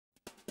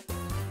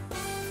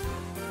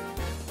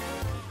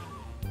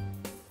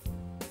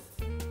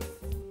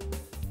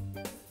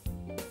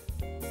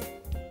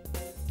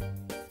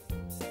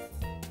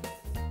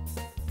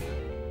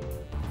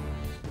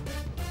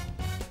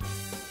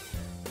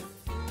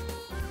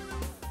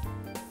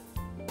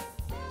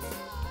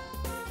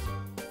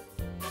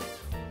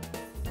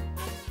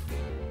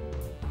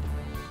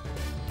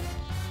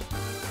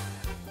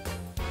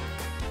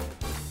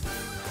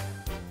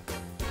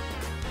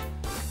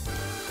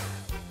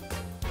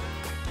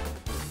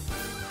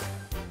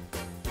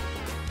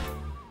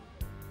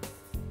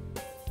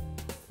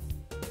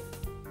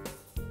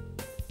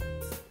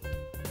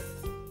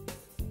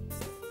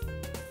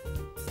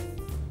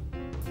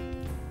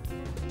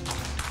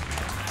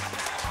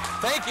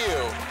Thank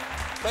you.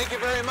 Thank you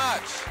very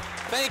much.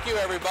 Thank you,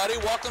 everybody.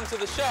 Welcome to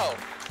the show.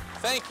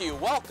 Thank you.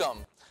 Welcome.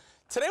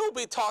 Today we'll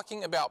be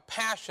talking about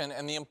passion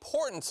and the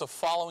importance of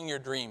following your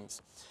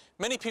dreams.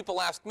 Many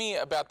people ask me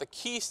about the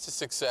keys to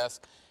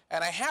success,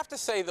 and I have to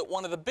say that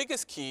one of the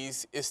biggest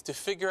keys is to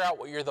figure out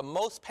what you're the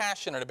most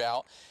passionate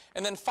about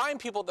and then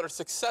find people that are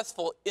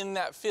successful in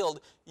that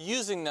field,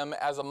 using them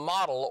as a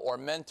model or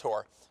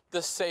mentor.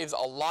 This saves a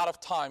lot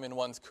of time in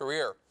one's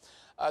career.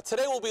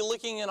 Today we'll be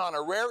looking in on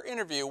a rare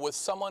interview with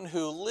someone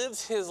who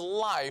lives his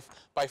life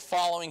by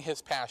following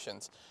his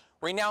passions.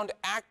 Renowned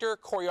actor,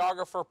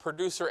 choreographer,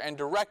 producer, and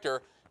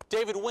director,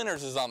 David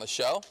Winters is on the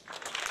show.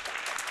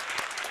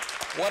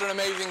 What an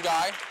amazing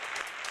guy.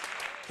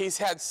 He's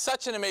had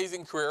such an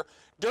amazing career.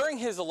 During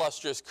his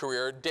illustrious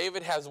career,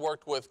 David has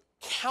worked with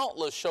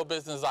countless show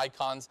business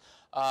icons,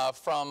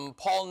 from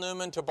Paul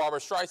Newman to Barbra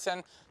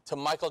Streisand to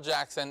Michael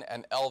Jackson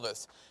and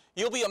Elvis.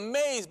 You'll be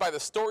amazed by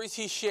the stories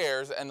he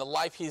shares and the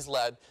life he's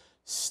led.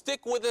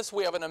 Stick with us.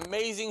 We have an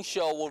amazing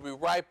show. We'll be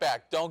right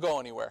back. Don't go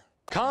anywhere.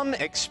 Come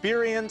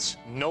experience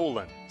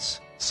Nolan's.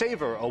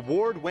 Savor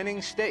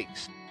award-winning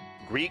steaks,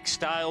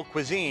 Greek-style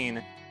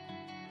cuisine,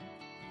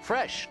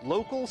 fresh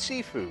local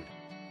seafood,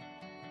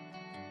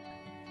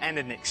 and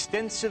an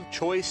extensive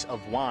choice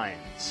of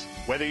wines.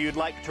 Whether you'd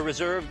like to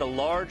reserve the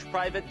large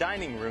private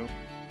dining room,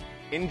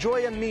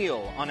 enjoy a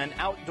meal on an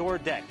outdoor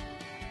deck,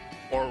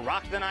 or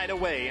rock the night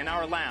away in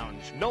our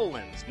lounge,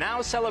 Nolan's,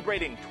 now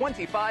celebrating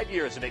 25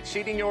 years of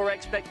exceeding your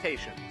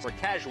expectations for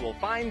casual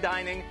fine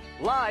dining,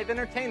 live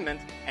entertainment,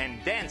 and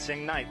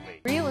dancing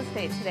nightly. Real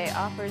estate today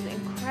offers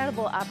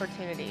incredible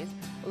opportunities,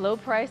 low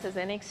prices,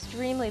 and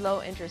extremely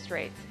low interest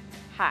rates.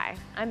 Hi,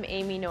 I'm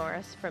Amy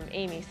Norris from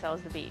Amy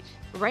Sells the Beach.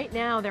 Right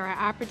now, there are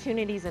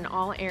opportunities in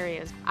all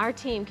areas. Our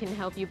team can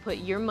help you put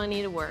your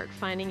money to work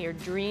finding your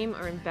dream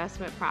or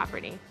investment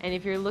property. And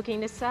if you're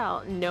looking to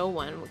sell, no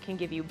one can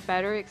give you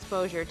better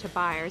exposure to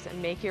buyers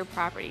and make your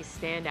property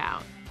stand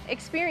out.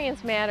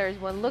 Experience matters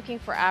when looking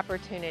for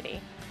opportunity.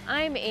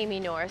 I'm Amy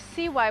Norris.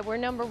 See why we're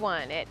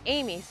 #1 at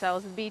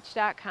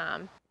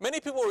amysellsthebeach.com. Many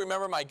people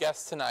remember my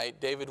guest tonight,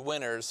 David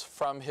Winters,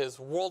 from his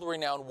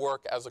world-renowned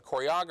work as a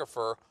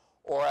choreographer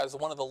or as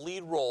one of the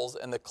lead roles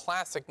in the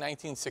classic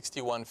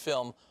 1961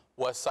 film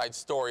West Side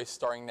Story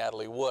starring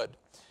Natalie Wood.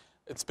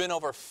 It's been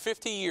over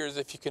 50 years,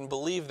 if you can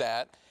believe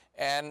that,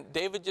 and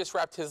David just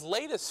wrapped his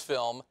latest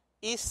film,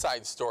 East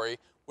Side Story,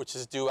 which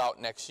is due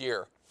out next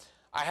year.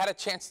 I had a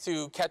chance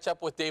to catch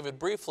up with David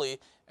briefly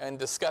and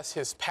discuss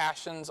his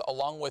passions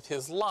along with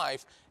his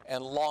life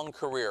and long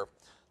career.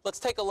 Let's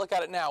take a look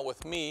at it now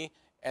with me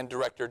and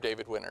director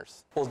David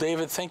Winters. Well,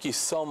 David, thank you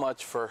so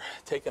much for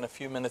taking a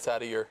few minutes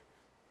out of your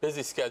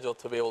busy schedule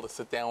to be able to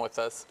sit down with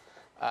us.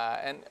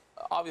 And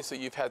obviously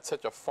you've had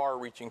such a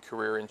far-reaching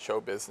career in show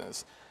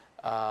business.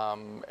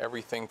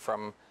 Everything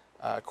from,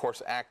 of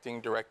course, acting,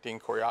 directing,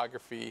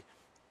 choreography.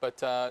 But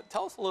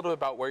tell us a little bit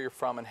about where you're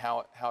from and how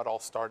it all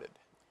started.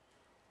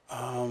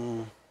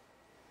 I'm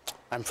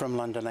from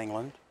London,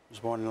 England. I was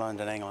born in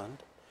London,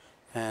 England,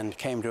 and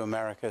came to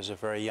America as a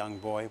very young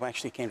boy. We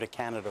actually came to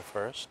Canada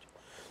first,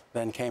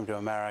 then came to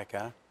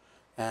America,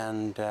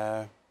 and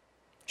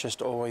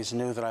just always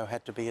knew that I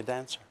had to be a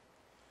dancer.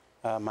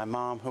 My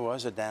mom, who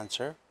was a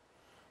dancer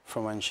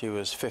from when she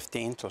was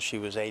 15 till she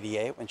was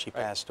 88 when she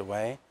passed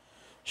away,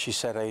 she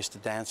said I used to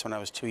dance when I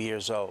was 2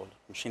 years old,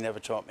 and she never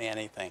taught me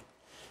anything.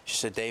 She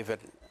said, David,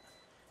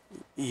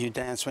 you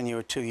danced when you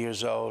were 2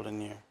 years old,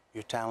 and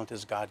your talent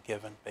is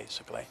God-given,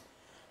 basically.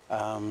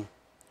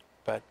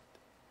 But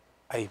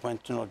I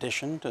went and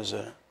auditioned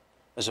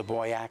as a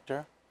boy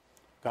actor,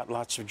 got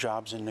lots of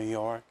jobs in New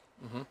York,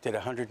 did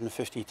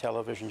 150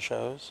 television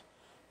shows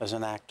as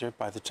an actor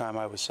by the time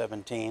I was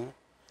 17.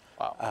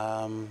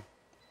 Wow.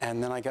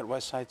 And then I got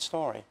West Side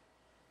Story,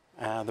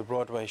 the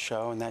Broadway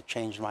show, and that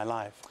changed my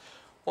life.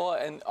 Well,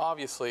 and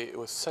obviously it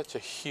was such a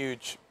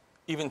huge,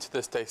 even to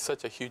this day,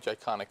 such a huge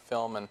iconic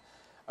film. And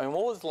I mean,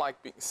 what was it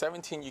like being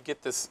 17, you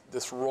get this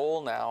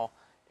role now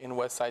in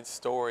West Side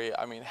Story.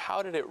 I mean,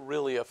 how did it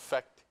really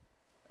affect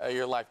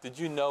your life? Did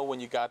you know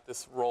when you got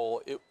this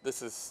role,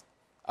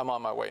 I'm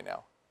on my way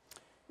now?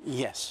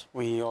 Yes,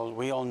 we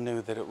all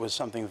knew that it was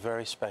something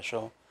very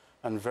special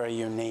and very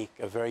unique,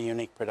 a very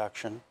unique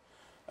production.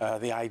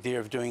 The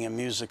idea of doing a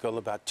musical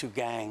about two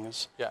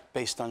gangs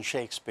based on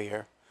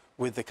Shakespeare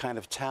with the kind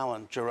of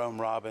talent, Jerome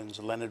Robbins,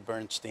 Leonard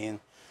Bernstein.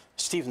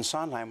 Stephen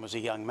Sondheim was a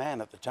young man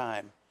at the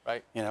time.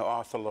 Right. You know,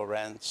 Arthur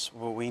Lawrence.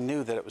 Well, we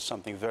knew that it was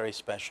something very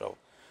special.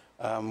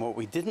 What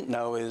we didn't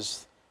know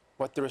is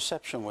what the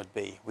reception would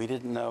be. We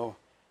didn't know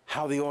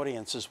how the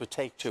audiences would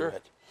take to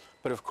it.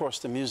 But of course,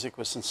 the music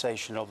was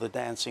sensational. The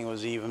dancing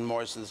was even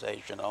more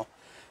sensational.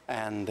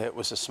 And it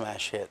was a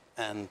smash hit.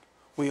 And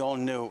we all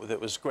knew that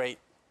it was great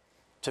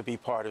to be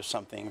part of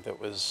something that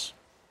was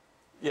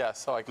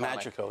so iconic.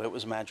 Magical. It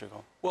was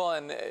magical. Well,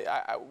 and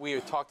we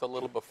had talked a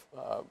little bit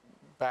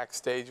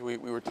backstage. We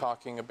were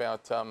talking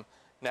about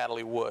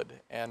Natalie Wood.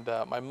 And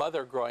my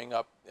mother growing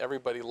up,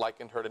 everybody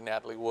likened her to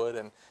Natalie Wood.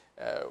 And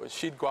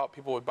she'd go out,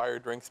 people would buy her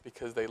drinks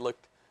because they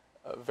looked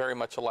very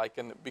much alike.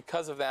 And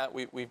because of that,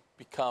 we've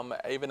become,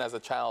 even as a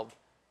child,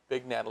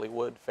 big Natalie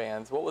Wood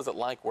fans. What was it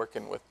like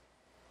working with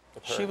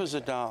her? She was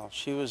a doll.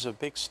 She was a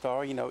big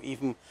star. You know,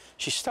 even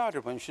she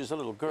started when she was a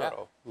little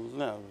girl,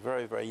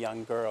 very, very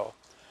young girl.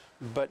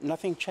 But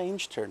nothing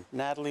changed her.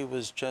 Natalie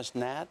was just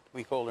Nat.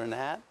 We called her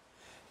Nat.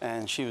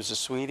 And she was a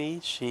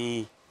sweetie.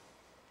 She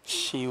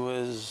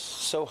was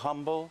so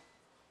humble,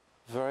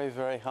 very,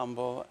 very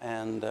humble,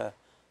 and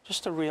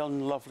just a real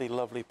lovely,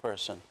 lovely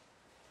person.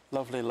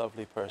 Lovely,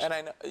 lovely person. And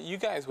I know you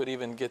guys would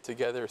even get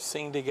together,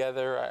 sing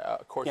together.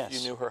 Of course, Yes.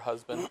 you knew her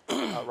husband,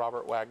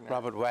 Robert Wagner.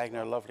 Robert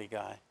Wagner, lovely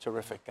guy,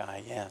 terrific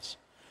guy, yes.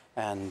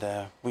 And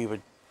we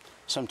would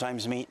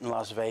sometimes meet in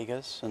Las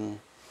Vegas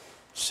and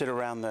sit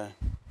around the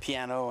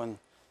piano and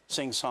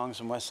sing songs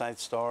from West Side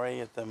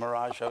Story at the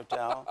Mirage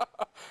Hotel.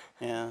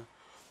 Yeah.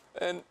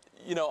 And,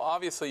 you know,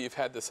 obviously you've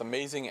had this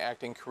amazing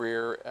acting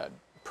career,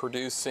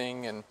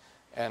 producing and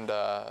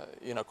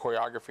you know,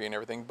 choreography and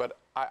everything. But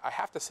I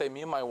have to say,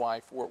 me and my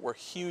wife, we're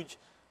huge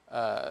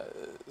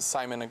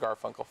Simon and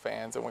Garfunkel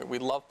fans, and we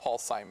love Paul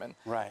Simon.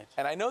 Right.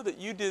 And I know that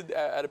you did,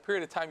 at a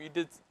period of time, you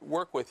did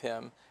work with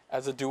him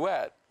as a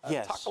duet.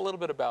 Yes. Talk a little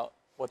bit about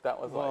what that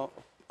was like.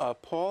 Well,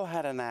 Paul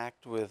had an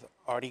act with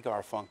Artie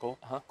Garfunkel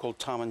called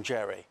Tom and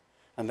Jerry.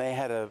 And they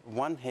had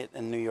one hit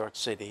in New York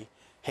City,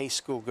 Hey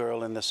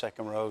Schoolgirl in the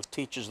Second Row,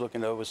 Teacher's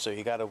Looking Over, so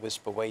you got to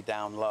whisper way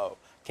down low.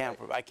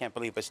 I can't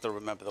believe I still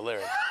remember the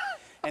lyrics.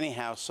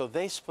 Anyhow, so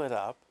they split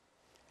up,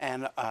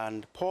 and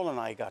Paul and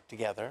I got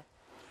together,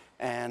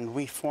 and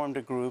we formed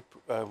a group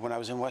when I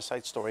was in West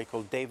Side Story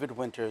called David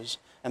Winters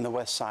and the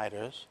West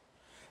Siders.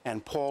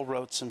 And Paul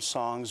wrote some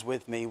songs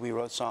with me. We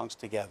wrote songs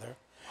together,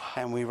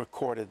 and we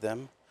recorded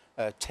them.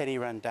 Teddy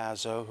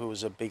Randazzo, who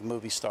was a big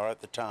movie star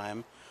at the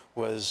time,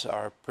 was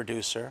our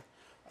producer.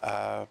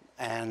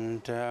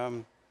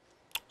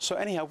 So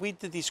anyhow, we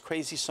did these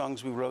crazy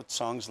songs. We wrote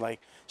songs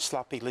like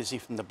Sloppy Lizzie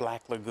from the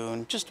Black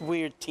Lagoon, just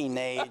weird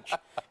teenage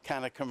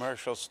kind of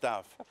commercial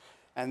stuff.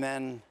 And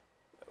then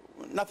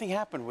nothing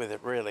happened with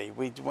it, really.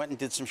 We went and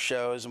did some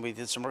shows, and we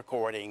did some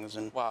recordings,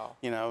 and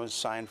you know, was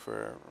signed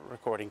for a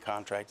recording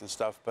contract and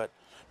stuff. But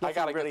I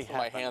got to really get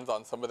my hands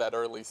on some of that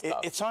early stuff.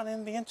 It's on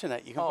the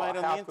internet. You can buy it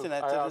on the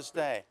internet to this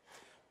day.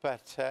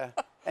 But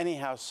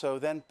anyhow, so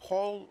then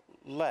Paul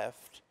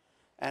left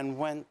and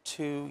went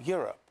to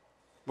Europe,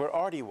 where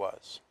Artie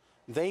was.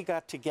 They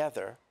got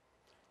together,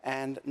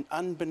 and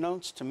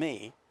unbeknownst to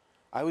me,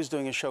 I was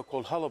doing a show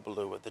called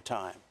Hullabaloo at the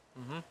time.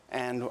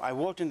 And I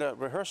walked into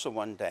rehearsal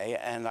one day,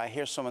 and I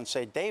hear someone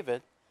say,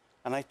 David,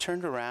 and I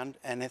turned around,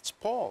 and it's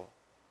Paul,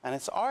 and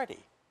it's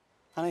Artie.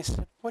 And I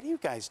said, what are you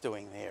guys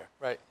doing here?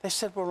 Right. They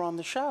said, we're on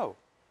the show.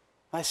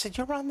 I said,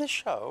 you're on this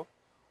show?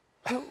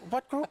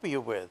 What group are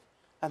you with?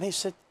 And they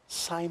said,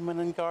 Simon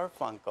and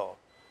Garfunkel.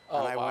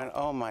 And I went,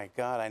 oh my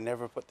God, I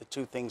never put the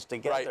two things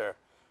together.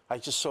 I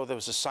just saw there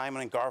was a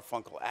Simon and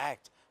Garfunkel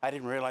act. I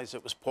didn't realize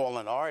it was Paul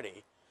and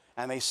Artie.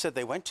 And they said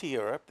they went to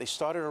Europe. They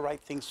started to write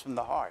things from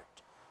the heart,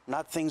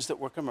 not things that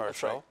were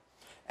commercial.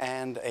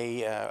 And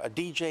a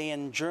DJ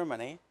in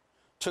Germany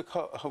took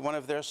one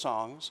of their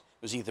songs.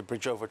 It was either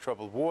Bridge Over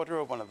Troubled Water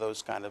or one of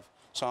those kind of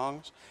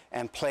songs,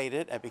 and played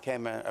it. It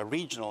became a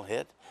regional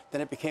hit. Then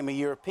it became a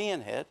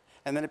European hit.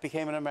 And then it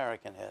became an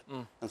American hit.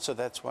 And so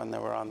that's when they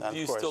were on that. Do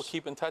you still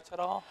keep in touch at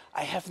all?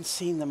 I haven't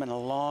seen them in a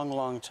long,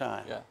 long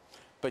time. Yeah.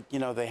 But, you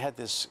know, they had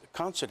this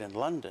concert in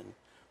London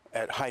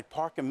at Hyde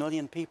Park. 1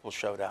 million people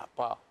showed up.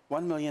 Wow.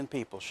 1 million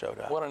people showed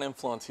up. What an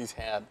influence he's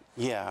had.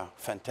 Yeah,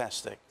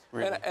 fantastic.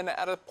 Really. And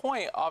at a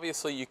point,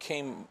 obviously, you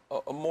came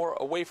more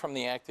away from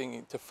the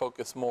acting to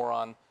focus more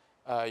on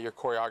your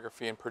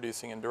choreography and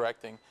producing and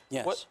directing.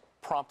 Yes. What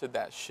prompted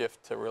that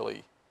shift to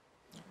really...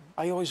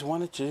 I always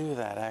wanted to do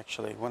that,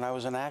 actually, when I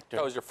was an actor.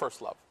 That was your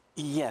first love?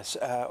 Yes.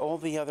 All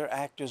the other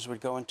actors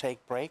would go and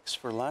take breaks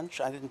for lunch.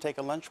 I didn't take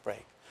a lunch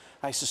break.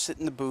 I used to sit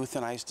in the booth,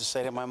 and I used to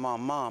say to my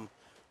mom, Mom,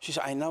 she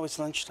said, I know it's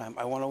lunchtime.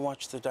 I want to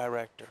watch the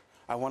director.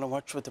 I want to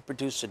watch what the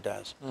producer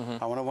does.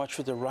 I want to watch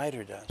what the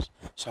writer does.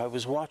 So I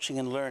was watching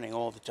and learning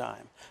all the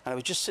time. And I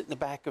would just sit in the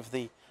back of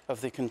the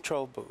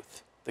control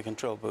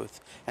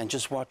booth, and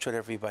just watch what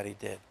everybody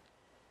did,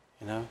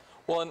 you know?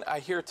 Well, and I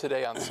hear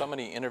today on so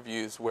many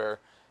interviews where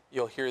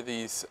you'll hear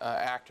these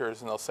actors,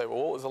 and they'll say, well,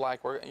 what was it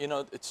like? You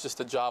know, it's just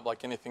a job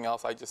like anything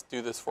else. I just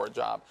do this for a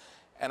job.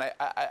 And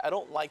I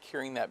don't like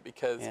hearing that,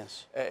 because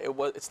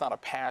it's not a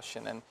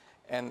passion.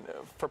 And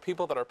for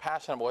people that are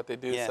passionate about what they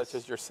do, such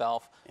as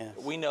yourself,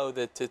 we know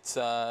that it's,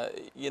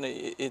 you know,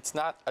 it's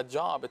not a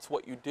job, it's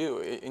what you do.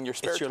 In your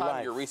spare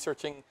time, you're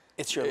researching.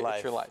 It's your life.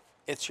 It's your life.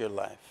 It's your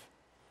life.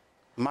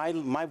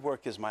 My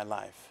work is my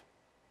life.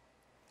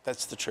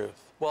 That's the truth.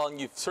 Well,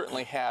 and you've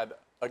certainly had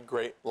a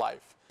great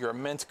life. Your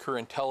immense career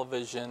in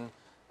television,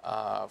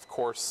 of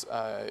course,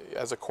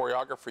 as a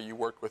choreographer, you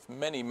worked with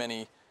many,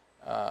 many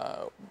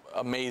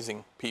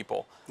amazing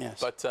people. Yes.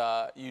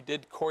 But you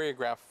did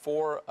choreograph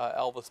 4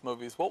 Elvis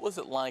movies. What was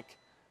it like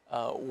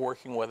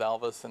working with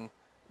Elvis, and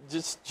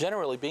just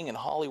generally being in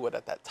Hollywood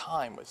at that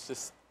time was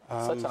just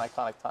such an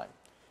iconic time?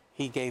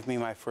 He gave me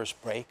my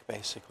first break,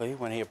 basically,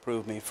 when he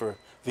approved me for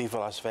Viva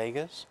Las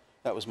Vegas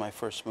That was my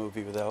first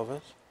movie with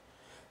Elvis.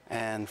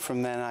 And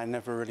from then, I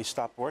never really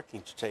stopped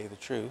working, to tell you the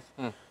truth,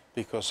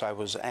 because I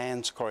was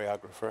Anne's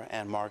choreographer,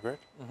 Anne Margaret,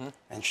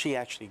 and she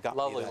actually got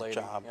me that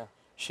job. Yeah.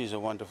 She's a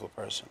wonderful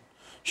person.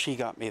 She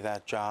got me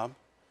that job,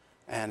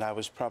 and I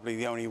was probably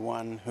the only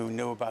one who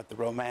knew about the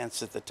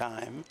romance at the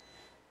time,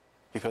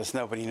 because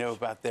nobody knew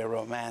about their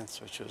romance,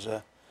 which was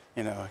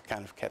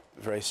kind of kept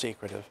very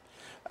secretive.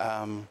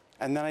 And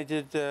then I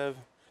did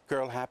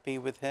Girl Happy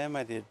with him.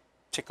 I did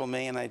Tickle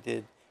Me, and I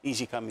did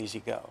Easy Come, Easy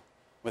Go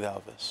with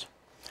Elvis.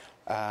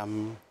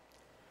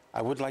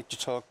 I would like to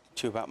talk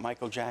to you about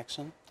Michael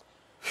Jackson,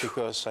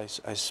 because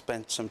I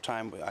spent some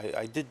time,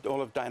 I did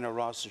all of Dinah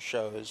Ross's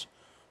shows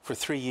for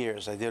 3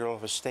 years. I did all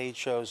of her stage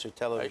shows, her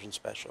television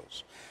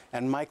specials.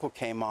 And Michael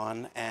came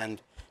on,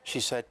 and she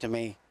said to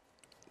me,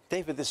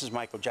 David, this is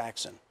Michael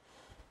Jackson.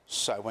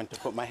 So I went to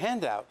put my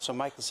hand out. So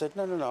Michael said,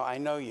 no, no, no, I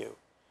know you.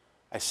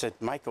 I said,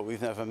 Michael,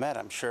 we've never met.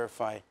 I'm sure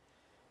if I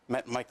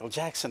met Michael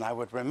Jackson, I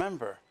would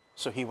remember.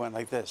 So he went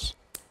like this.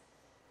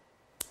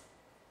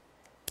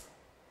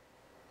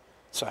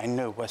 So I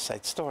knew West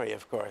Side Story,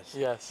 of course.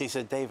 Yes. He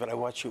said, David, I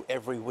watch you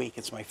every week.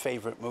 It's my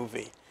favorite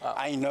movie.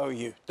 I know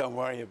you. Don't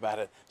worry about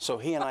it. So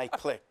he and I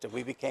clicked, and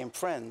we became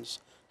friends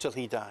till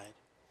he died.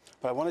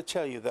 But I want to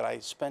tell you that I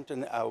spent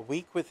a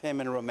week with him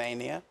in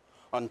Romania,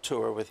 on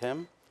tour with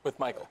him. With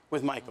Michael?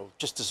 With Michael,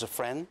 just as a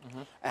friend.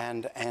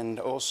 And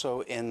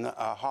also in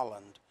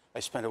Holland, I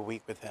spent a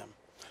week with him.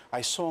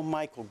 I saw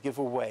Michael give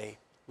away,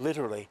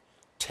 literally,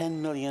 $10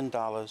 million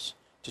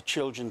to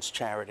children's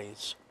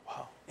charities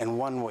in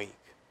 1 week.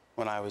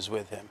 When I was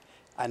with him,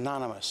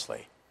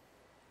 anonymously.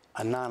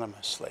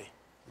 Anonymously.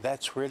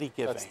 That's really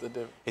giving. That's the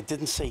difference. It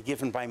didn't say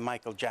given by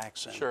Michael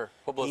Jackson. Sure,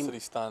 publicity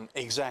stunt.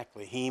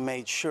 Exactly. He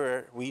made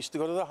sure, we used to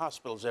go to the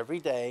hospitals every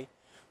day.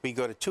 We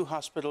go to 2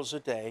 hospitals a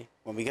day.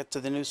 When we get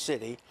to the new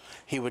city,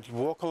 he would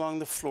walk along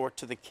the floor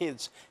to the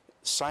kids,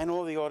 sign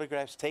all the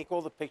autographs, take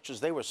all the pictures.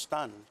 They were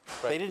stunned.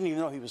 Right. They didn't even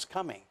know he was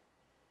coming.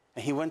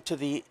 And he went to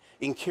the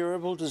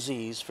incurable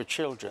disease for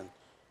children,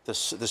 the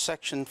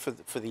section for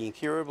the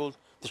incurable.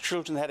 The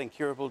children had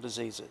incurable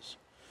diseases,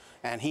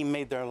 and he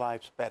made their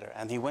lives better.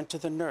 And he went to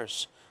the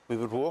nurse. We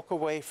would walk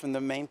away from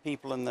the main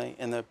people in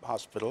the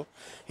hospital.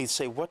 He'd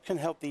say, what can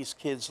help these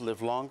kids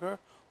live longer?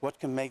 What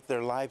can make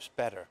their lives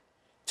better?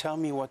 Tell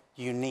me what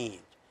you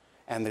need.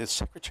 And the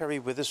secretary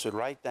with us would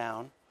write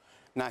down.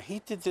 Now, he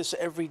did this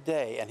every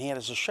day, and he had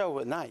a show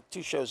at night,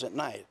 2 shows at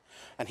night.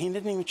 And he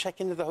didn't even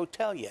check into the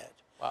hotel yet.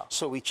 Wow.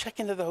 So we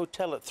check into the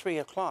hotel at 3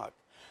 o'clock.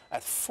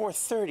 At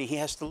 4:30, he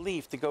has to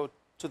leave to go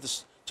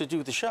to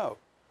do the show.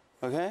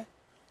 Okay?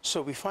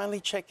 So we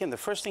finally check in. The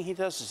first thing he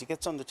does is he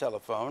gets on the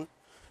telephone,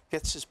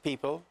 gets his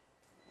people,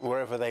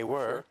 wherever they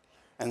were,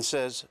 and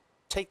says,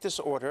 take this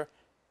order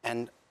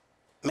and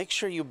make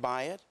sure you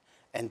buy it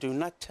and do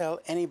not tell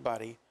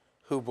anybody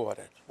who bought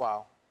it.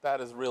 Wow,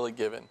 that is really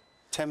giving.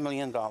 $10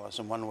 million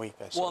in 1 week,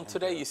 I said. Well, and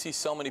today you see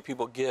so many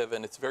people give,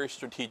 and it's very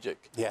strategic.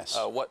 Yes.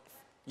 What,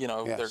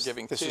 they're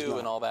giving to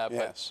and all that.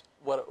 Yes.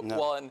 But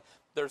well, and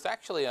there's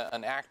actually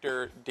an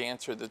actor,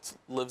 dancer that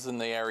lives in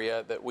the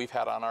area that we've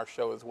had on our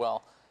show as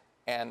well.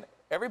 And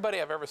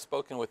everybody I've ever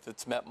spoken with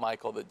that's met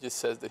Michael that just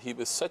says that he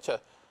was such a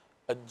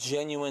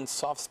genuine,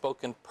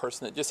 soft-spoken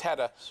person that just had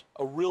a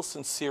real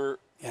sincere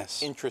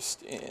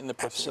interest in the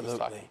person he was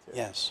talking to.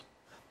 Yes.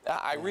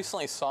 I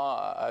recently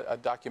saw a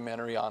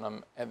documentary on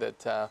him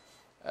that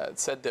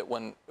said that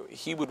when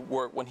he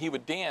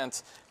would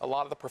dance, a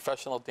lot of the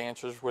professional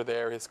dancers were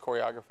there, his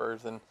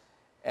choreographers,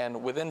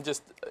 and within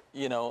just,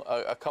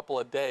 a couple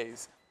of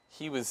days,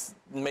 he was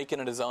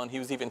making it his own. He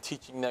was even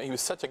teaching them. He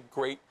was such a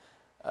great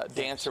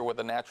dancer with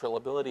a natural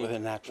ability.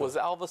 Was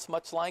Elvis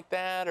much like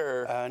that,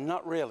 or?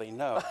 Not really,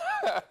 no.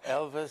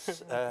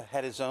 Elvis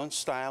had his own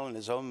style and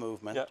his own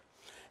movement. Yep.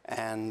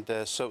 And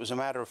so it was a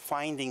matter of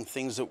finding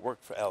things that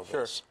worked for Elvis.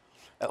 Sure.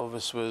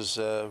 Elvis was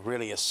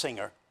really a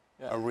singer,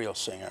 a real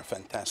singer, a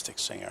fantastic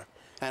singer,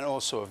 and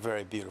also a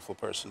very beautiful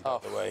person, by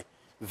the way.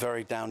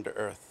 Very down to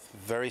earth,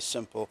 very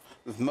simple,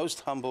 the most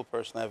humble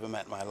person I ever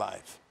met in my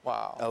life.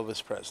 Wow.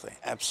 Elvis Presley,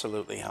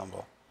 absolutely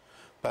humble.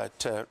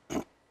 But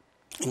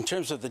in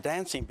terms of the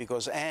dancing,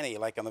 because Annie,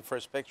 like on the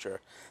first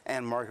picture,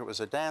 Anne Margaret was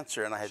a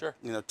dancer, and I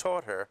had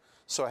taught her,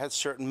 so I had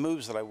certain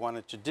moves that I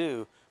wanted to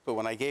do, but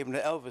when I gave them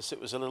to Elvis,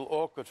 it was a little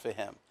awkward for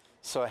him.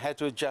 So I had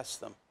to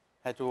adjust them.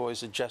 I had to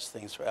always adjust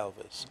things for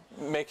Elvis.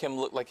 Make him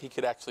look like he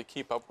could actually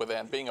keep up with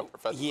Anne, being a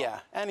professional. Yeah,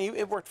 and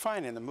it worked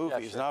fine in the movies.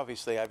 Yeah, sure. And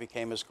obviously, I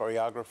became his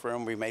choreographer,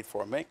 and we made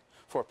four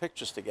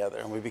pictures together,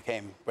 and we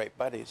became great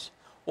buddies.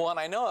 Well, and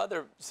I know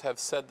others have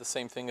said the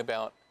same thing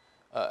about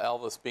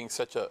Elvis being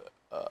such a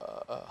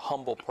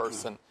humble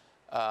person.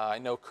 I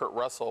know Kurt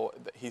Russell,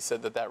 he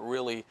said that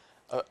really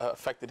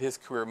affected his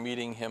career,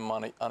 meeting him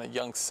on a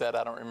young set.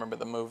 I don't remember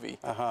the movie.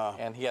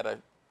 And he had a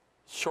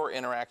short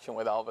interaction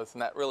with Elvis,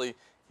 and that really,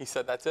 he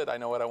said, that's it, I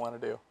know what I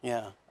want to do.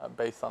 Yeah.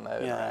 Based on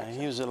that interaction. Yeah,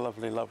 he was a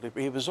lovely, lovely,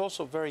 he was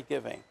also very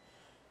giving.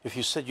 If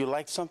you said you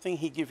liked something,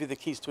 he'd give you the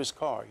keys to his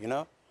car,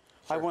 Sure.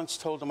 I once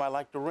told him I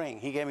liked the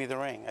ring. He gave me the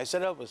ring. I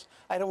said, Elvis,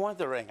 I don't want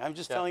the ring. I'm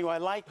just telling you I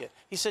like it.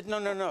 He said, no,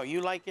 no, no,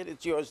 you like it,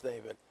 it's yours,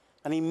 David.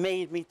 and he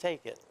made me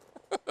take it.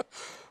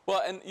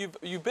 Well, and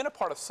you've been a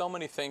part of so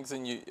many things,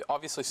 and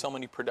obviously so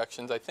many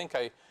productions. I think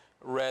I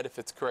read, if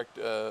it's correct,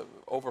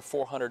 over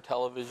 400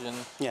 television,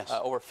 yes.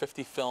 Over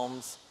 50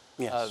 films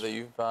yes. that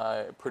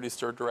you've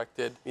produced or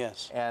directed.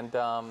 Yes. And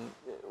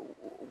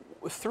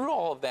through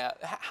all of that,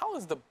 how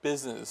has the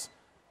business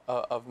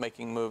of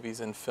making movies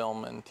and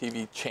film and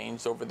TV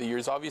changed over the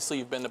years? Obviously,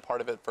 you've been a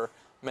part of it for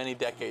many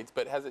decades,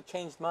 but has it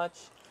changed much?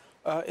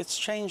 It's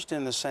changed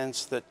in the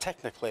sense that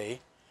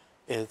technically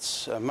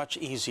it's much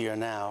easier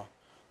now.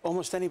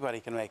 Almost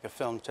anybody can make a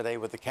film today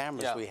with the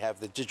cameras we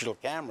have, the digital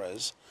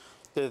cameras.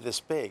 They're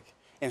this big.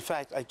 In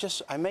fact,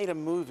 I made a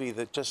movie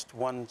that just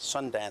won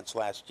Sundance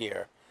last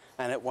year,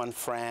 and it won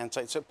France.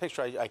 It's a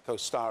picture I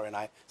co-star in.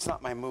 It's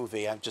not my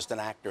movie, I'm just an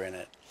actor in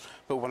it.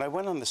 But when I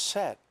went on the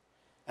set,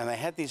 and they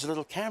had these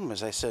little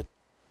cameras, I said,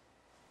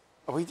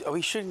 are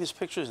we shooting these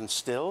pictures in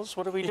stills?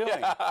 What are we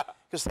doing?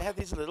 Because they had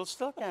these little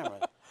still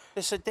cameras.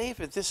 They said,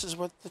 David, this is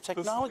what the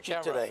technology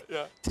today.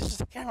 Yeah. This is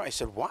the camera. I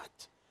said, what?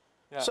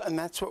 Yeah. So, and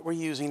that's what we're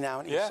using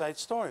now in East Side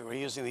Story. We're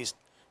using these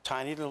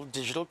tiny little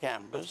digital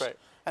cameras,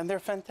 and they're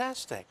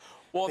fantastic.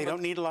 Well, they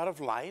don't need a lot of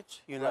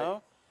light, you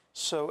know?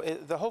 So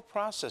the whole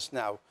process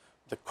now,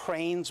 the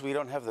cranes, we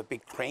don't have the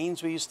big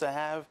cranes we used to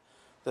have.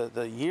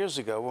 The years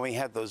ago when we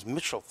had those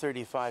Mitchell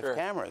 35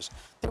 cameras,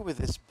 they were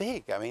this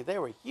big. I mean, they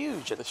were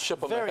huge. To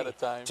ship them ahead of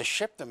time. To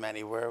ship them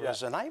anywhere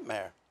was a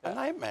nightmare, a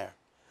nightmare.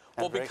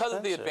 Well, because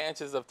of the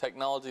advances of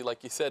technology,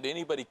 like you said,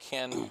 anybody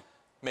can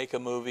make a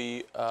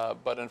movie,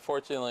 but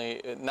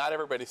unfortunately, not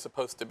everybody's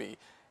supposed to be.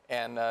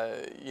 And,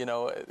 you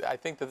know, I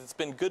think that it's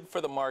been good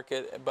for the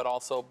market, but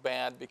also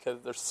bad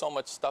because there's so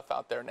much stuff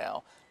out there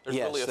now. There's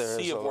really a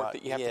sea of work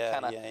that you have to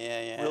kind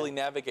of really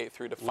navigate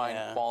through to find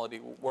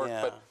quality work.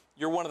 But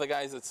you're one of the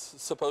guys that's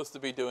supposed to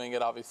be doing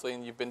it, obviously,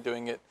 and you've been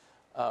doing it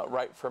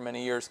right for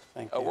many years.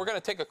 Thank you. We're going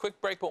to take a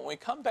quick break, but when we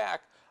come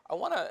back, I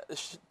want to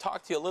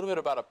talk to you a little bit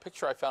about a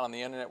picture I found on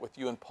the internet with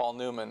you and Paul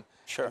Newman.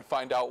 Sure. And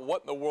find out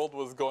what in the world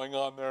was going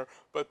on there.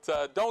 But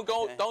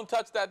don't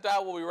touch that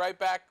dial. We'll be right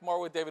back. More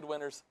with David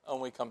Winters when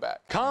we come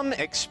back. Come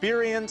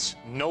experience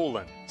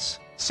Nolan's.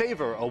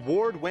 Savor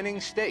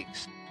award-winning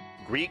steaks,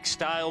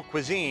 Greek-style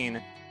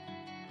cuisine,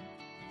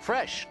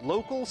 fresh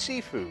local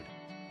seafood,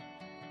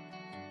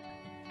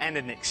 and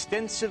an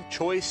extensive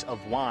choice of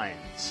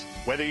wines.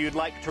 Whether you'd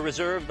like to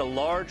reserve the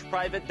large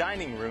private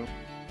dining room,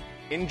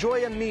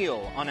 enjoy a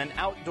meal on an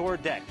outdoor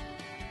deck,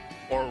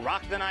 or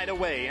rock the night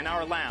away in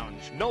our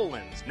lounge,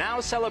 Nolan's, now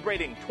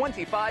celebrating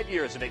 25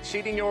 years of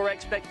exceeding your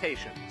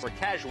expectations for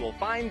casual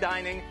fine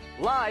dining,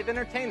 live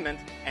entertainment,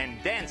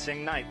 and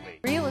dancing nightly.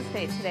 Real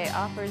estate today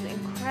offers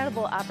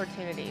incredible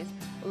opportunities,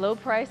 low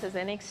prices,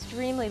 and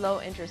extremely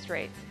low interest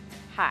rates.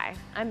 Hi,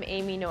 I'm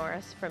Amy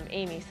Norris from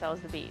Amy Sells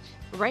the Beach.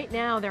 Right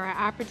now, there are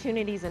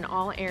opportunities in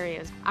all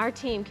areas. Our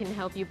team can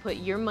help you put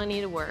your money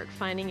to work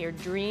finding your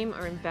dream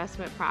or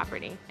investment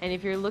property. And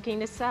if you're looking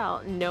to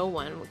sell, no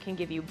one can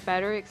give you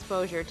better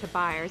exposure to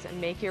buyers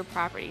and make your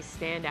property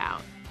stand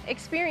out.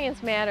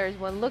 Experience matters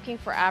when looking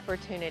for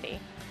opportunity.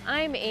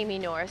 I'm Amy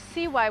Norris.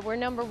 See why we're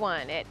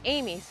 #1 at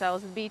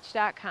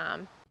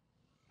amysellsthebeach.com.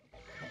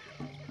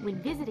 When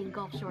visiting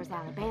Gulf Shores,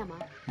 Alabama,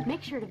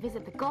 make sure to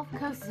visit the Gulf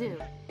Coast Zoo,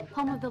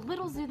 home of the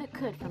little zoo that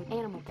could from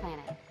Animal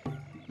Planet.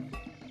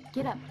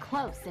 Get up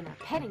close in our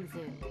petting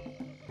zoo.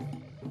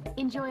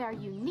 Enjoy our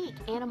unique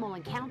animal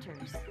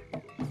encounters.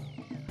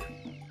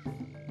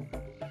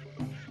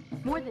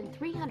 More than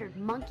 300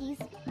 monkeys,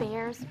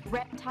 bears,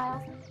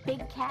 reptiles,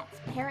 big cats,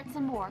 parrots,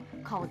 and more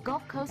call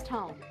Gulf Coast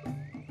home.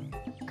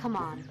 Come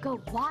on, go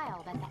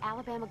wild at the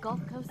Alabama Gulf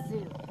Coast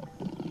Zoo.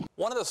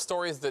 One of the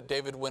stories that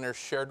David Winters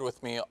shared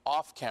with me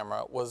off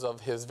camera was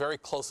of his very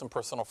close and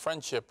personal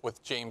friendship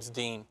with James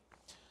Dean.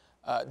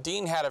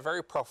 Dean had a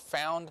very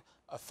profound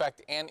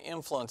effect and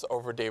influence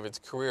over David's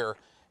career.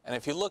 And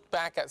if you look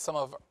back at some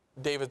of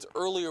David's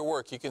earlier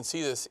work, you can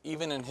see this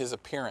even in his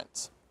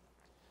appearance.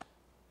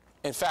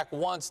 In fact,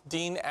 once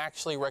Dean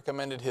actually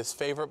recommended his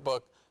favorite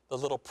book, The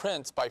Little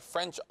Prince, by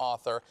French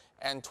author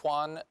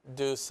Antoine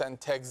de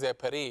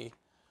Saint-Exupéry,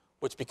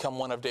 which became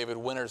one of David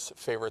Winters'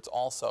 favorites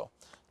also.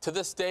 To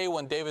this day,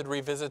 when David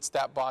revisits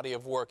that body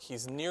of work,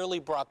 he's nearly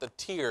brought the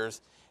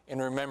tears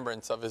in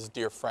remembrance of his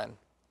dear friend.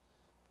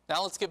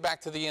 Now let's get back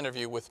to the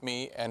interview with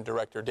me and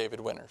director David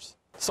Winters.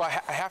 So I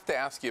have to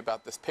ask you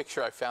about this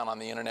picture I found on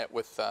the internet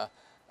with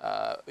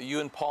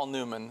you and Paul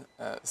Newman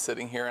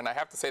sitting here, and I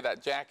have to say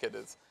that jacket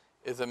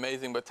is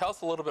amazing, but tell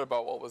us a little bit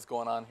about what was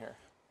going on here.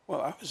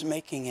 Well, I was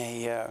making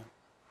a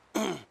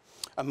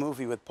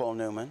movie with Paul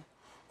Newman,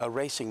 a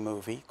racing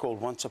movie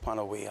called Once Upon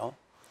a Wheel.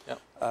 Yep.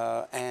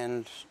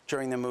 And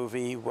during the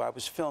movie, I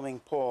was filming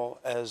Paul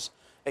as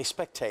a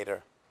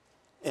spectator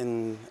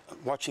in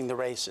watching the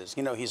races.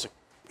 You know, he's a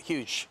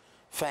huge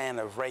fan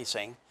of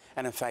racing.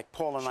 And in fact,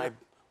 Paul and I,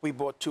 we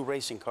bought 2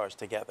 racing cars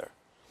together.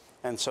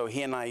 And so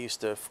he and I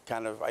used to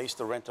I used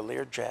to rent a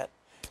Learjet,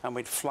 and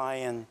we'd fly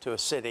into a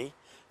city,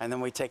 and then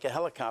we'd take a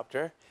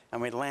helicopter,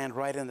 and we'd land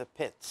right in the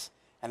pits.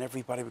 And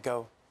everybody would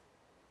go,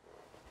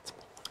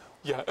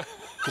 Yeah.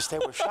 Because they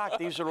were shocked.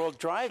 These are all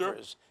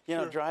drivers, you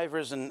know,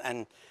 drivers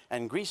and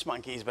grease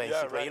monkeys,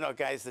 basically. right. You know,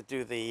 guys that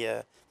do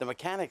the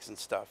mechanics and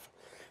stuff.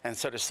 And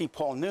so to see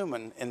Paul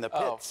Newman in the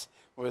pits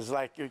was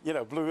like, you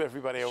know, blew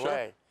everybody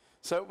away.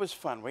 So it was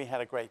fun. We had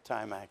a great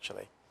time,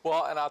 actually.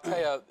 Well, and I'll tell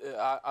you,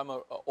 I'm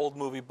an old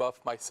movie buff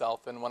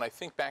myself, and when I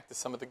think back to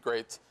some of the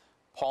greats,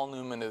 Paul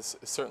Newman is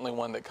certainly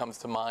one that comes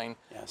to mind.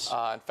 Yes.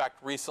 In fact,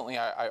 recently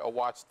I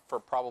watched for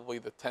probably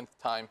the 10th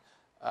time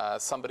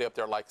Somebody Up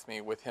There Likes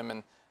Me with him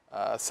and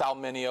Sal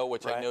Mineo,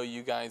 which I know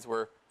you guys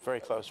were very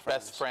close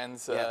friends. Best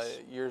friends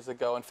years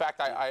ago. In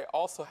fact, I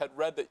also had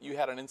read that you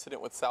had an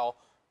incident with Sal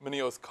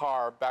Mineo's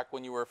car back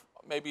when you were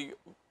maybe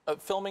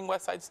filming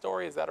West Side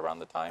Story. Is that around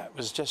the time? It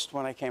was just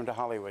when I came to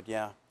Hollywood,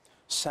 yeah.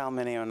 Sal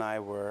Mineo and I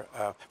were,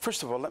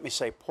 first of all, let me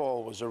say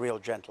Paul was a real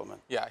gentleman.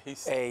 Yeah,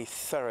 he's a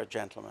thorough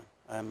gentleman,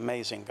 an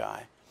amazing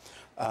guy.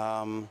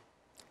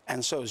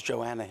 And so is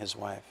Joanna, his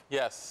wife.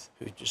 Yes.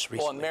 Who just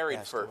recently and married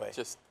passed for away.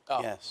 just,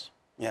 Yes.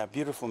 Yeah,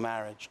 beautiful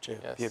marriage, too.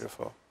 Yes.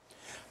 Beautiful.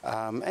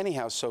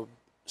 Anyhow, so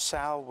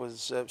Sal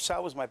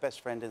was my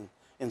best friend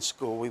in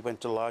school. We went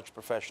to large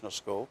professional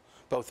school,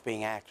 both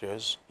being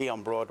actors. He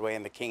on Broadway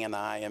and The King and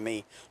I, and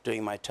me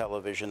doing my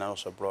television,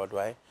 also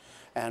Broadway.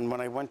 And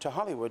when I went to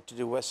Hollywood to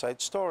do West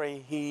Side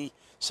Story, he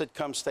said,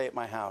 come stay at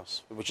my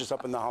house, which is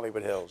up in the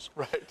Hollywood Hills.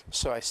 Right.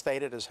 So I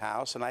stayed at his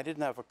house, and I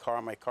didn't have a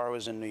car. My car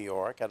was in New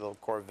York. I had a little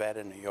Corvette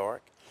in New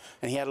York.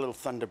 And he had a little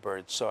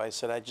Thunderbird. So I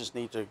said, I just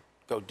need to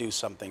go do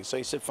something. So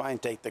he said, fine,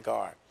 take the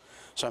car.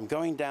 So I'm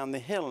going down the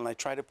hill, and I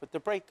try to put the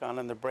brake on,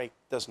 and the brake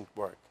doesn't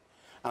work.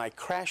 And I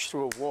crash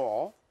through a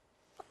wall,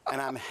 and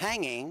I'm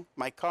hanging.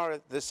 My car,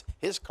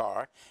 his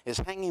car, is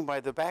hanging by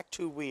the back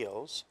two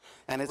wheels,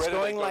 and it's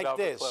going like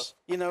this,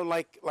 you know,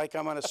 like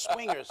I'm on a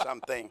swing or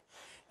something.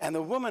 And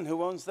the woman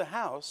who owns the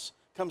house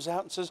comes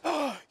out and says,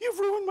 oh, you've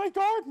ruined my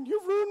garden.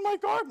 You've ruined my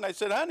garden. I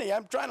said, honey,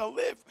 I'm trying to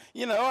live.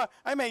 You know,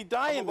 I may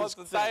die in this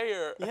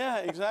thing. Yeah,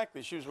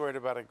 exactly. She was worried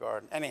about a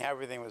garden. Anyhow,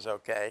 everything was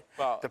okay.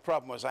 Wow. The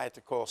problem was I had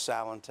to call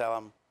Sal and tell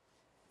him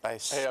I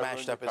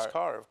smashed up his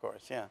car, of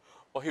course, yeah.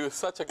 Well, he was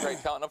such a great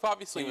talent.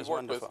 Obviously, you've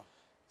worked with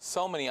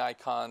so many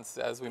icons,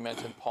 as we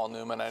mentioned, Paul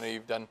Newman. I know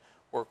you've done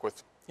work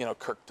with, you know,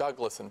 Kirk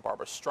Douglas and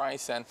Barbra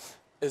Streisand.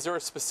 Is there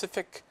a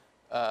specific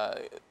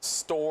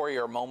story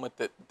or moment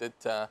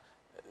that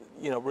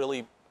you know,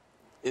 really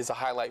is a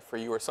highlight for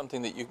you, or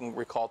something that you can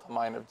recall to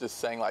mind of just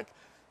saying, like,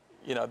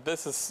 you know,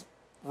 this is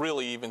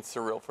really even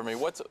surreal for me?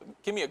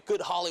 Give me a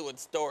good Hollywood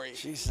story.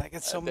 Jeez, I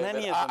got so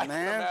many of them,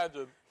 man. I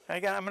can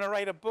imagine. I'm going to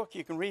write a book.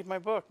 You can read my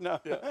book. No.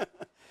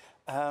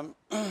 Yeah.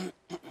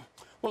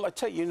 Well, I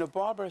tell you,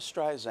 Barbra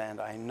Streisand,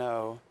 I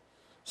know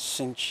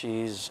since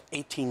she's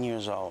 18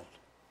 years old.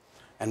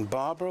 And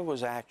Barbara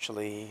was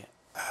actually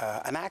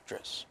an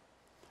actress,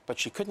 but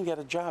she couldn't get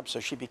a job, so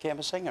she became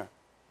a singer.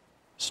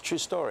 It's a true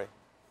story.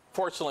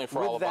 Fortunately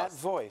for all of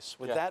us.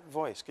 With that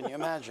voice, can you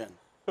imagine?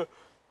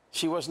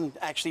 She wasn't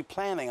actually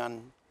planning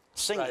on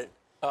singing.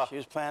 Right. She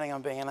was planning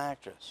on being an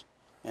actress,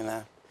 you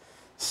know.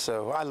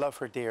 So I love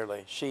her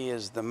dearly. She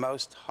is the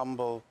most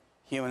humble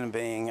human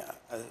being.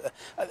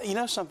 You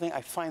know something?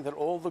 I find that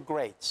all the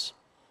greats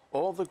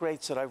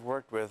that I've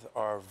worked with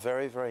are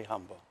very, very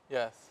humble.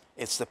 Yes.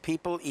 It's the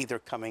people either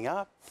coming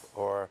up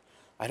or,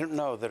 I don't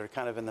know, that are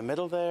kind of in the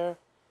middle there.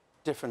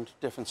 Different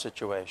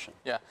situation.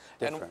 Yeah.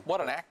 Different. And what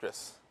an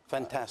actress.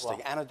 Fantastic.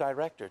 Well. And a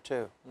director,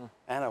 too.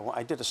 Anna,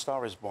 I did A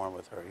Star Is Born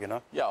with her, you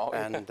know? Yeah.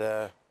 And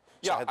yeah,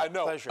 so I had the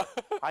know. pleasure.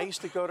 I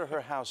used to go to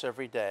her house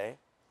every day,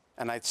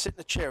 and I'd sit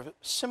in a chair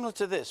similar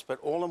to this, but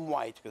all in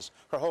white, because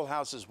her whole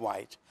house is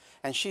white.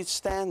 And she'd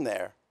stand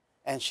there,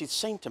 and she'd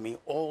sing to me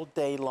all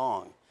day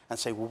long and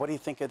say, well, what do you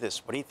think of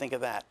this? What do you think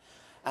of that?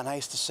 And I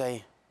used to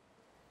say,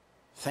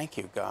 thank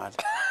you, God.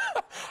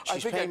 I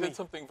think I did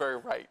something very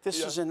right.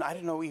 This was in, I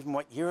don't know even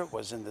what year it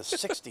was, in the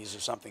 60s or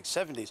something,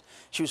 70s.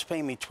 She was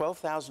paying me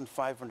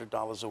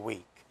 $12,500 a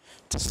week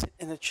to sit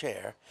in a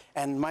chair,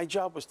 and my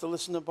job was to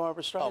listen to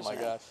Barbra Streisand. Oh, my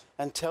gosh.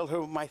 And tell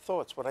her my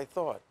thoughts, what I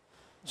thought.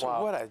 So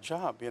wow. What a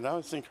job, you know?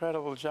 It's an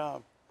incredible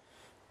job.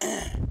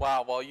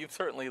 Wow, well, you've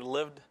certainly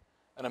lived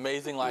an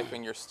amazing life,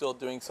 and you're still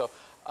doing so.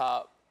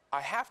 I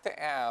have to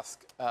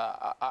ask,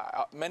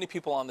 many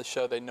people on the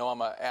show, they know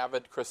I'm an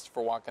avid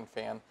Christopher Walken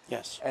fan.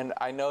 Yes. And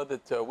I know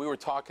that we were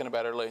talking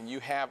about it earlier, and you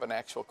have an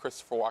actual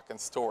Christopher Walken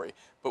story.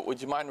 But would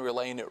you mind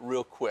relaying it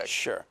real quick?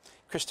 Sure.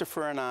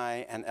 Christopher and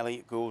I and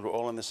Elliot Gould were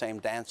all in the same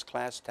dance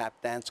class, tap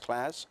dance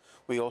class.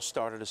 We all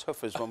started as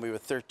hoofers when we were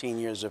 13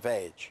 years of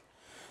age.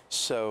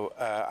 So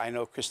I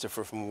know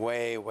Christopher from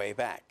way, way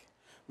back.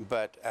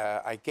 But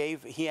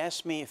he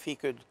asked me if he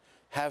could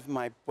have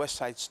my West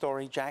Side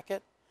Story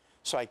jacket.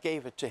 So I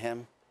gave it to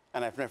him,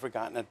 and I've never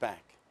gotten it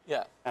back.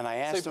 Yeah. And I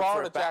asked him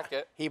for a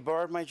jacket. He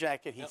borrowed my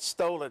jacket. He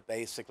stole it,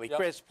 basically. Yep.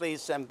 Chris,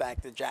 please send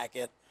back the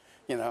jacket.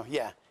 You know,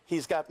 yeah.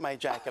 He's got my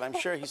jacket. I'm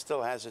sure he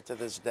still has it to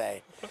this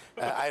day.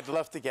 I'd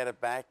love to get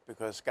it back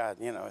because, God,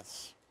 you know,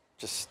 it's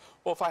just.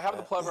 Well, if I have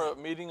the pleasure of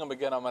meeting him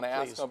again, I'm going to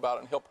ask him about it,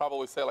 and he'll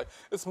probably say, like,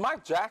 it's my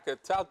jacket,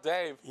 tell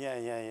Dave.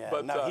 Yeah.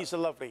 But, no, he's a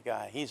lovely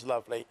guy. He's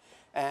lovely.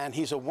 And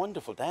he's a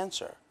wonderful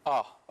dancer.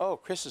 Oh,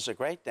 Chris is a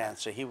great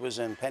dancer. He was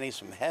in Pennies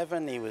from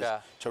Heaven. He was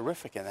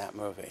terrific in that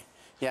movie.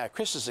 Yeah,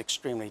 Chris is an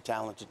extremely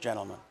talented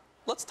gentleman.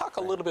 Let's talk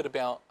a little bit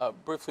about,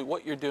 briefly,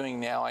 what you're doing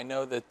now. I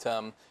know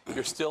that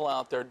you're still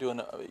out there doing,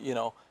 you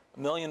know, a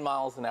million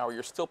miles an hour.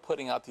 You're still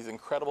putting out these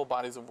incredible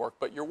bodies of work,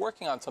 but you're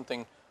working on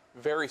something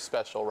very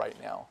special right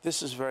now.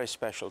 This is very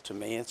special to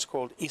me. It's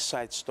called East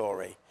Side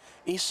Story.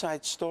 East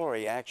Side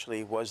Story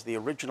actually was the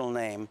original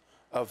name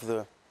of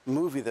the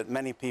movie that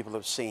many people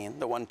have seen,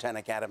 that won 10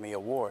 Academy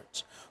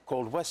Awards,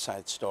 called West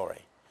Side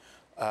Story.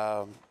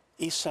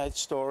 East Side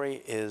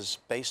Story is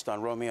based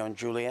on Romeo and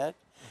Juliet.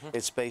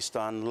 It's based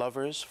on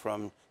lovers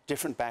from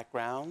different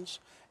backgrounds.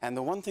 And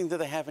the one thing that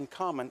they have in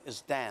common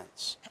is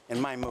dance in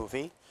my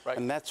movie. Right.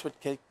 And that's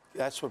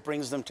what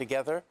brings them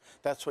together.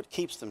 That's what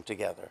keeps them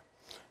together.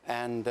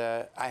 And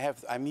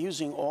I'm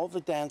using all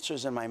the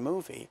dancers in my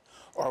movie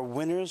are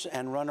winners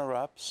and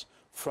runner-ups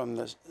from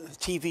the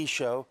TV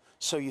show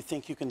So You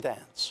Think You Can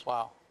Dance.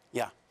 Wow.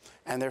 Yeah,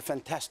 and they're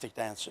fantastic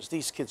dancers.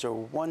 These kids are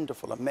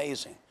wonderful,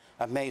 amazing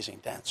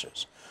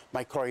dancers.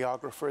 My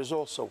choreographer is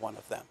also one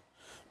of them.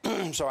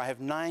 So I have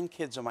 9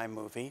 kids in my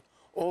movie,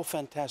 all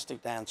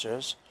fantastic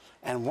dancers,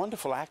 and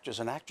wonderful actors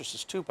and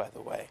actresses too, by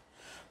the way.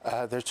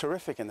 They're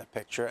terrific in the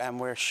picture, and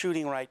we're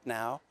shooting right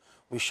now.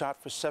 We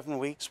shot for 7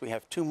 weeks. We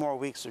have 2 more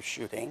weeks of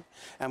shooting,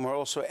 and we're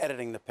also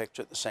editing the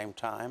picture at the same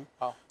time.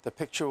 Oh. The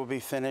picture will be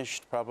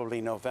finished probably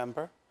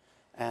November,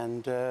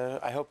 and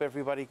I hope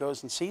everybody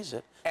goes and sees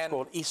it. It's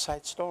called East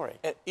Side Story.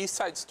 East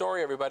Side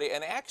Story, everybody.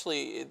 And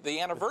actually, the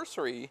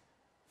anniversary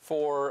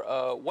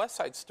for West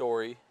Side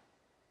Story,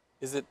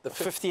 is it the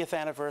 50th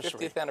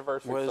anniversary? 50th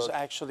anniversary. Was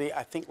actually,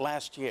 I think,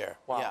 last year.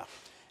 Wow. Yeah.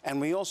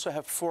 And we also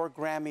have 4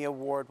 Grammy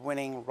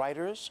Award-winning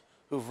writers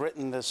who've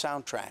written the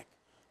soundtrack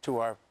to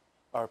our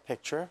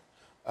picture,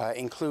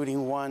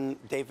 including one,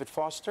 David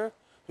Foster,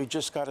 who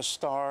just got a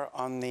star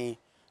on the,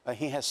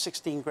 he has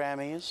 16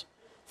 Grammys,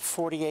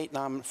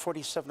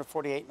 47 or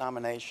 48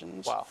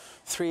 nominations, wow.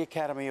 3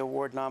 Academy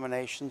Award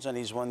nominations, and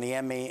he's won the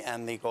Emmy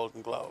and the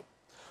Golden Globe.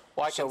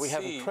 Well, So we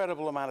have an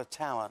incredible amount of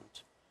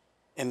talent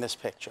in this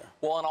picture.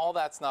 Well, and all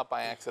that's not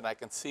by accident. I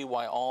can see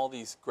why all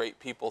these great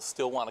people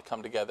still want to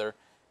come together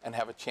and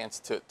have a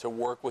chance to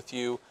work with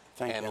you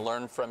and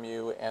learn from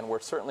you. And we're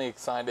certainly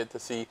excited to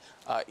see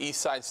East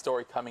Side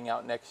Story coming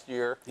out next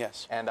year.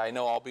 Yes. And I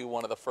know I'll be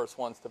one of the first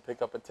ones to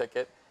pick up a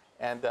ticket.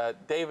 And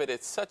David,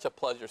 it's such a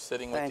pleasure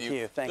sitting with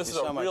you. Thank you This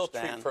so is a much, real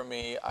Dan. treat for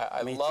me.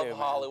 I Me love too, man.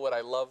 Hollywood.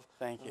 I love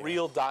Thank you.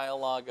 real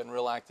dialogue and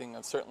real acting.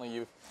 And certainly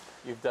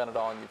you've done it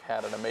all, and you've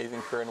had an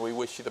amazing career. And we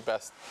wish you the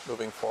best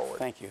moving forward.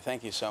 Thank you.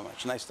 Thank you so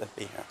much. Nice to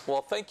be here.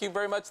 Well, thank you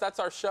very much. That's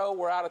our show.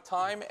 We're out of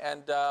time.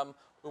 And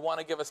we want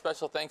to give a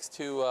special thanks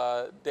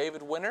to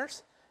David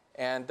Winters.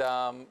 And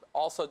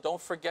also,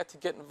 don't forget to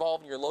get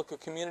involved in your local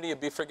community and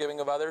be forgiving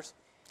of others.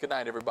 Good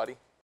night, everybody.